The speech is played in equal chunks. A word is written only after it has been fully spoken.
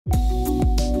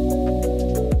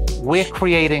we're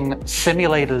creating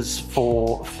simulators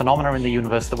for phenomena in the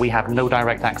universe that we have no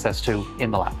direct access to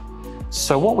in the lab.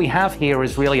 So what we have here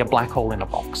is really a black hole in a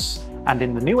box. And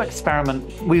in the new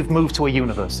experiment, we've moved to a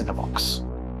universe in a box.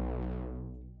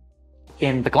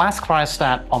 In the glass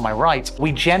cryostat on my right,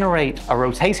 we generate a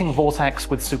rotating vortex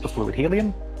with superfluid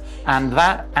helium, and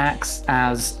that acts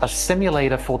as a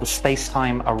simulator for the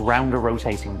space-time around a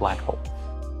rotating black hole.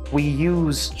 We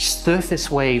use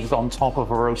surface waves on top of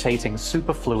a rotating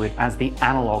superfluid as the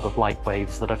analog of light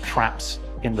waves that are trapped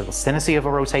in the vicinity of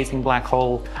a rotating black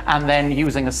hole, and then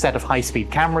using a set of high-speed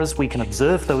cameras, we can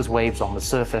observe those waves on the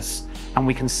surface, and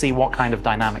we can see what kind of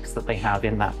dynamics that they have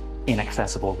in that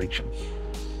inaccessible region.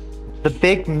 The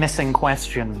big missing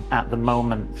question at the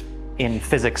moment in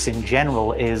physics in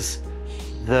general is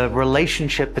the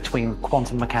relationship between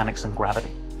quantum mechanics and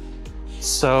gravity.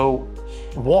 So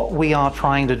what we are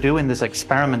trying to do in this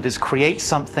experiment is create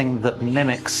something that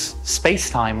mimics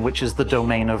space-time, which is the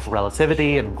domain of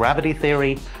relativity and gravity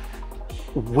theory,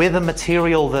 with a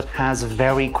material that has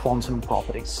very quantum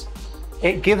properties.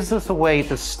 It gives us a way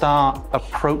to start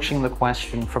approaching the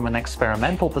question from an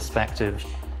experimental perspective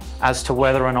as to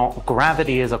whether or not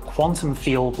gravity is a quantum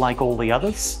field like all the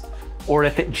others, or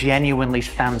if it genuinely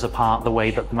stands apart the way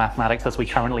that the mathematics as we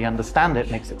currently understand it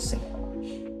makes it seem.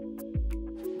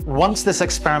 Once this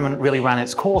experiment really ran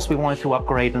its course, we wanted to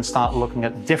upgrade and start looking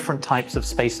at different types of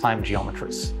space-time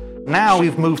geometries. Now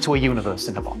we've moved to a universe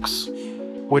in a box.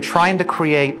 We're trying to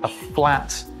create a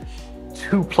flat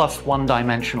 2+1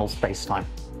 dimensional space-time.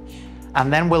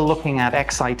 And then we're looking at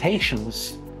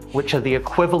excitations, which are the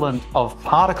equivalent of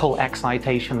particle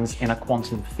excitations in a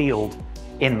quantum field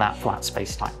in that flat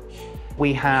space-time.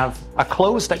 We have a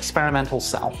closed experimental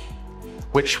cell,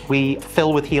 which we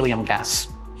fill with helium gas.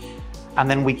 And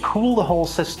then we cool the whole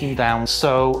system down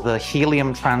so the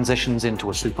helium transitions into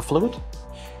a superfluid,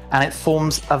 and it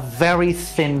forms a very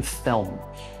thin film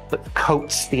that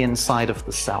coats the inside of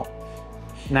the cell.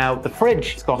 Now, the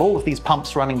fridge has got all of these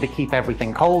pumps running to keep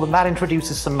everything cold, and that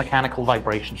introduces some mechanical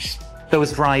vibrations.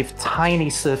 Those drive tiny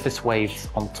surface waves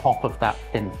on top of that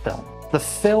thin film. The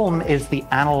film is the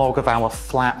analog of our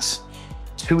flat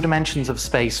 2 dimensions of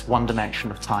space, 1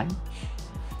 dimension of time.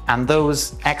 And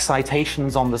those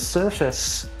excitations on the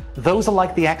surface, those are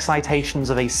like the excitations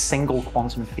of a single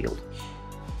quantum field.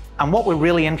 And what we're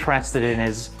really interested in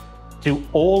is, do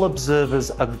all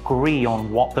observers agree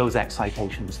on what those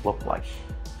excitations look like?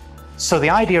 So the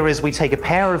idea is we take a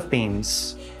pair of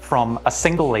beams from a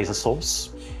single laser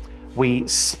source, we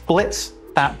split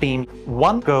that beam.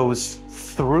 One goes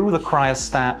through the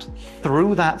cryostat,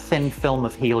 through that thin film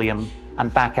of helium,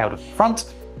 and back out of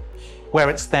front, where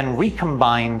it's then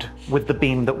recombined with the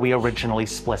beam that we originally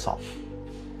split off.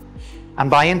 And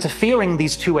by interfering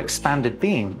these 2 expanded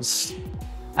beams,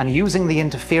 and using the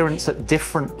interference at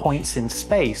different points in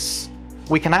space,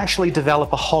 we can actually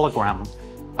develop a hologram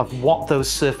of what those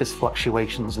surface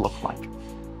fluctuations look like.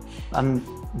 And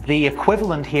the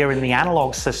equivalent here in the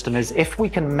analog system is if we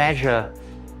can measure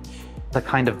the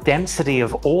kind of density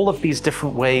of all of these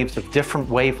different waves of different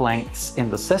wavelengths in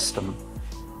the system,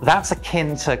 that's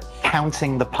akin to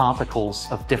counting the particles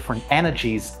of different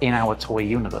energies in our toy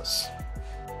universe.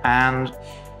 And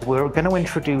we're going to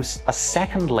introduce a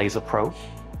second laser probe.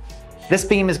 This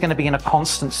beam is going to be in a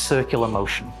constant circular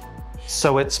motion.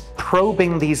 So it's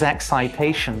probing these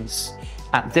excitations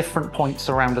at different points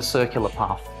around a circular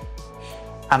path.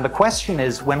 And the question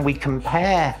is, when we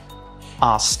compare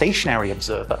our stationary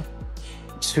observer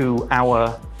to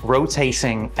our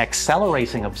rotating,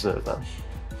 accelerating observer,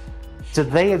 do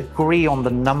they agree on the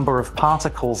number of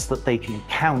particles that they can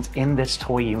count in this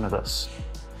toy universe?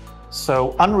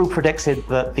 So Unruh predicted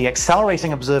that the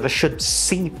accelerating observer should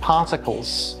see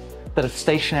particles that a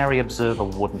stationary observer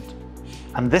wouldn't.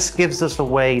 And this gives us a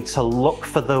way to look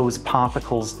for those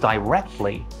particles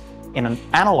directly in an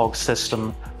analog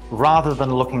system, rather than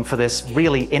looking for this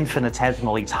really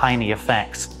infinitesimally tiny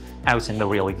effect out in the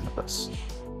real universe.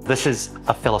 This is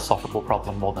a philosophical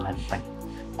problem more than anything.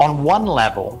 On one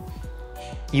level,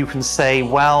 you can say,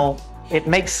 well, it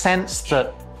makes sense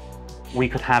that we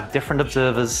could have different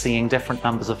observers seeing different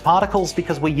numbers of particles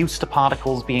because we're used to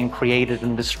particles being created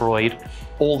and destroyed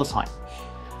all the time.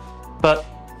 But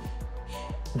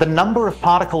the number of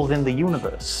particles in the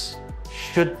universe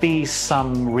should be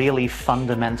some really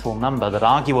fundamental number that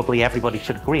arguably everybody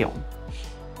should agree on.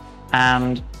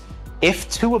 And if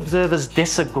 2 observers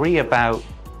disagree about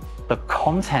the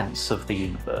contents of the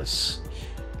universe,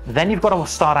 then you've got to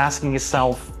start asking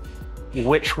yourself,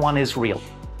 which one is real?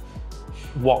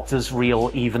 What does real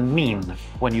even mean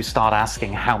when you start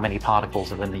asking how many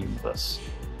particles are in the universe?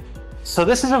 So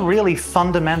this is a really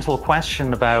fundamental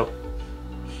question about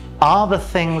Are the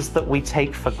things that we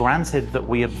take for granted that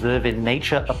we observe in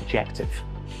nature objective?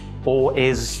 Or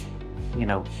is,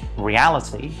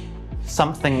 reality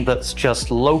something that's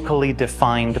just locally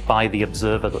defined by the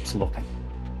observer that's looking?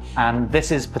 And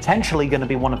this is potentially going to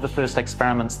be one of the first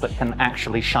experiments that can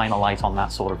actually shine a light on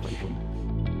that sort of region.